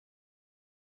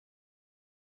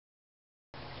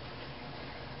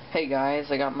Hey guys,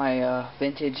 I got my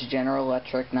vintage General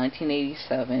Electric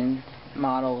 1987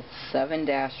 model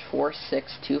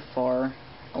 7-4624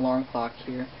 alarm clock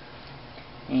here,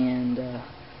 and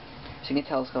as you can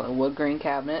tell, it's got a wood grain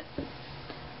cabinet.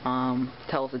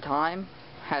 Tells the time,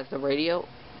 has the radio,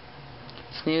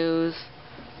 snooze,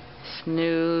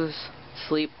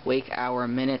 sleep, wake, hour,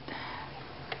 minute,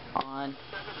 on,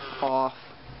 off,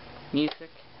 music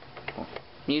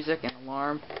and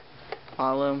alarm,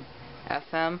 volume,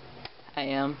 FM,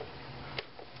 AM.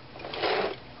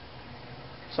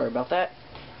 Sorry about that.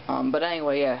 But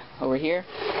anyway, yeah, over here,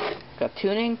 got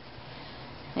tuning,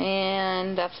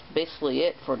 and that's basically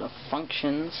it for the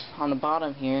functions. On the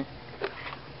bottom here,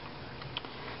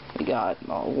 we got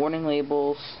warning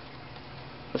labels,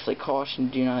 just like caution,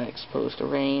 do not expose to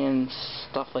rain, and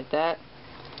stuff like that.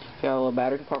 We got a little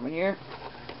battery compartment here.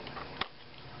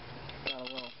 Got a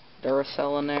little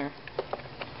Duracell in there.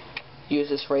 Used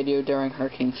this radio during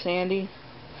Hurricane Sandy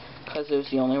because it was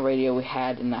the only radio we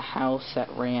had in the house that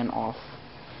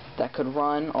could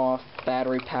run off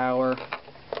battery power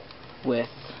with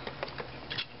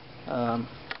only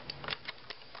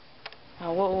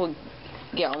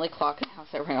clock in the house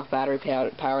that ran off battery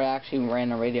power actually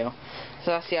ran the radio.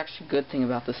 So that's the actually good thing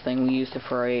about this thing. We used it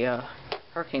for a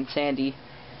Hurricane Sandy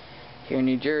here in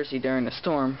New Jersey during the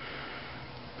storm,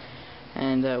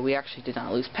 and we actually did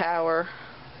not lose power.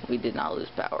 We did not lose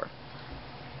power.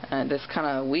 And it's kind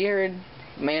of weird.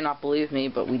 You may not believe me,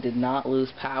 but we did not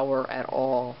lose power at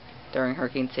all during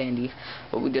Hurricane Sandy.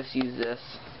 But we just used this.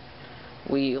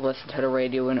 We listened to the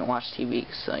radio and didn't watch TV.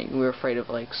 So we were afraid of,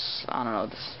 like, I don't know,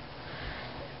 this,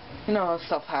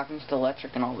 stuff happens to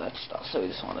electric and all that stuff. So we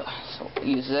just wanted to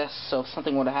use this. So if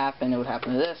something would have happened, it would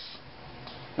happen to this.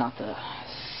 Not the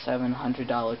 $700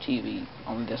 TV,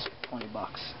 only just $20.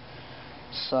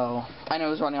 So I know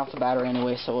it was running off the battery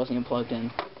anyway, so it wasn't even plugged in.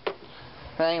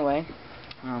 But anyway,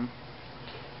 we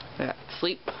got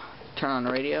sleep, turn on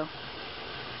the radio.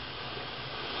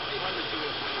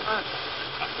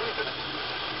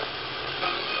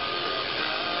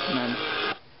 And then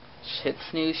just hit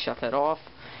snooze, shut that off.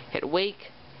 Hit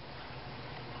wake.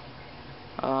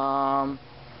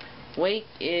 Wake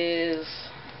is,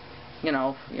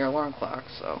 your alarm clock,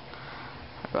 so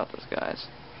how about this, guys?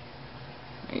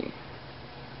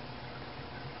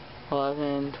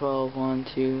 11, 12, 1,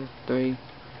 2, 3,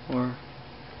 4,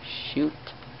 shoot.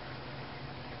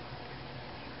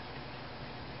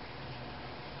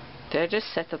 Did I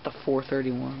just set that to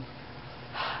 4:31?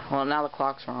 Well, now the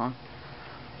clock's wrong.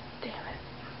 Damn it.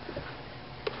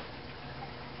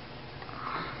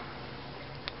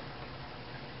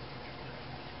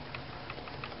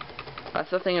 That's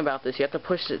the thing about this. You have to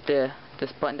push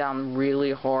this button down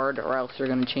really hard, or else you're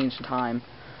going to change the time.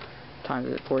 Time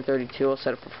is at 4:32. I'll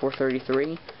set it for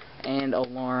 4:33, and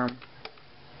alarm.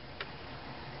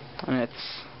 And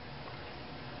it's,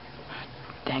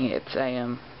 dang it, it's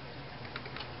AM.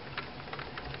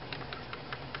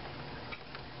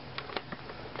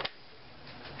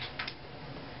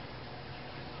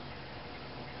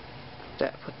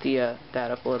 Put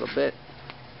that up a little bit.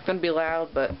 It's gonna be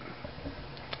loud, but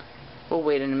we'll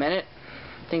wait in a minute.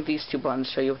 I think these two buttons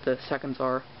show you what the seconds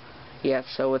are. Yeah,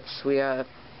 so we have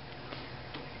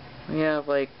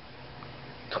like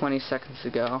 20 seconds to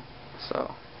go.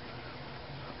 So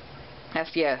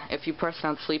if you press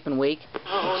down sleep and wake,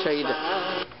 it'll show you the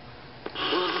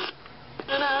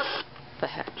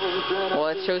heck. Well,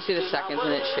 it shows you the seconds,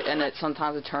 and it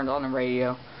sometimes it turns on the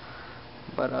radio.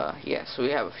 But yeah, so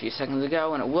we have a few seconds to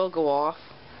go, and it will go off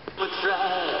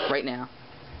right now.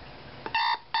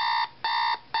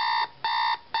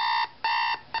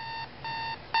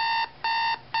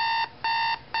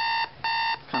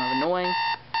 Kind of annoying.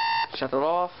 Shut it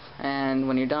off, and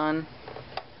when you're done,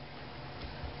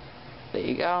 there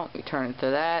you go. We turn it to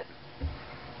that.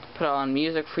 Put on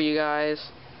music for you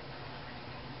guys.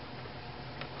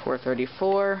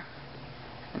 4:34,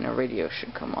 and the radio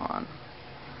should come on.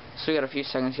 So we got a few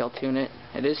seconds. Y'all tune it.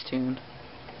 It is tuned.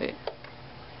 Wait.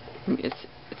 It's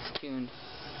tuned.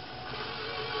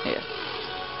 Yeah.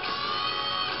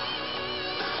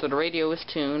 So the radio is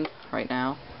tuned right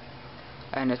now,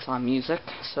 and it's on music.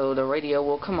 So the radio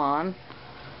will come on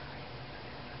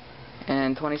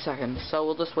in 20 seconds. So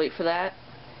we'll just wait for that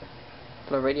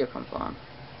till the radio comes on.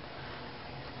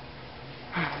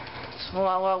 So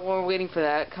while we're waiting for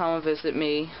that, come visit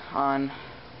me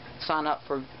sign up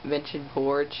for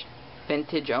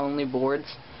vintage only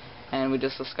boards, and we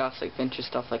just discuss like vintage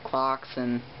stuff like clocks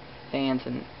and fans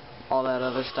and all that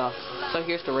other stuff. So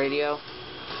here's the radio.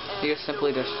 You just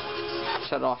simply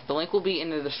shut it off. The link will be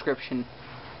in the description,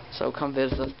 so come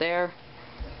visit us there.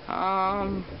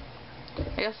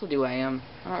 I guess we'll do AM.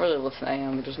 I don't really listen to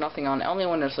AM. There's nothing on. Only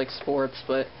when there's like sports,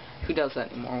 but who does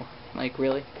that anymore? Like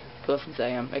really? Who listens to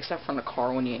AM? Except for in the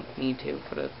car when you need to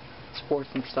put it sports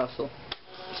and stuff. So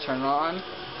just turn it on.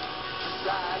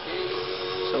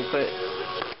 So put it.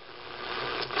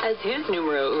 As his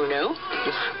numero uno,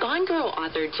 Gone Girl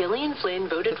author Gillian Flynn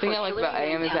voted for The thing I like about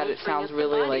AM is that it sounds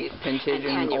really like vintage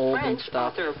and old and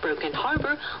stuff. Author of Broken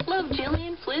Harbor, loved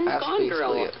Gillian Flynn's Gone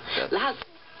Girl. Last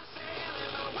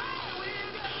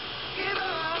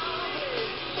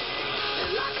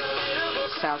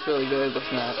sounds really good, listen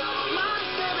to that.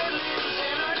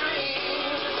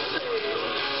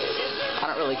 I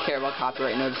don't really care about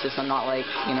copyright notices. I'm not like,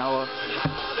 you know, a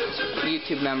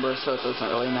YouTube member, so it doesn't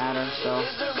really matter. So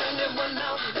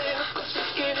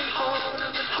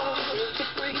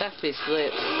that's basically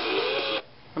it.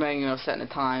 I mean, you know, setting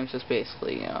the times, just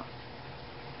basically, you know,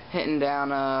 hitting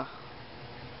down,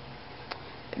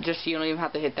 just, you don't even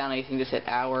have to hit down anything, just hit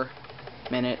hour,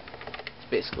 minute. That's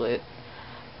basically it.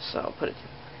 So I'll put it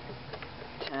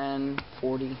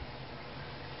 10:40.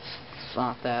 It's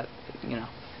not that, you know.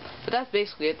 But that's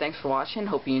basically it. Thanks for watching.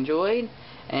 Hope you enjoyed,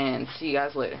 and see you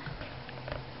guys later.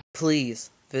 Please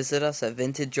visit us at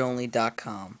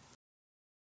vintageonly.com.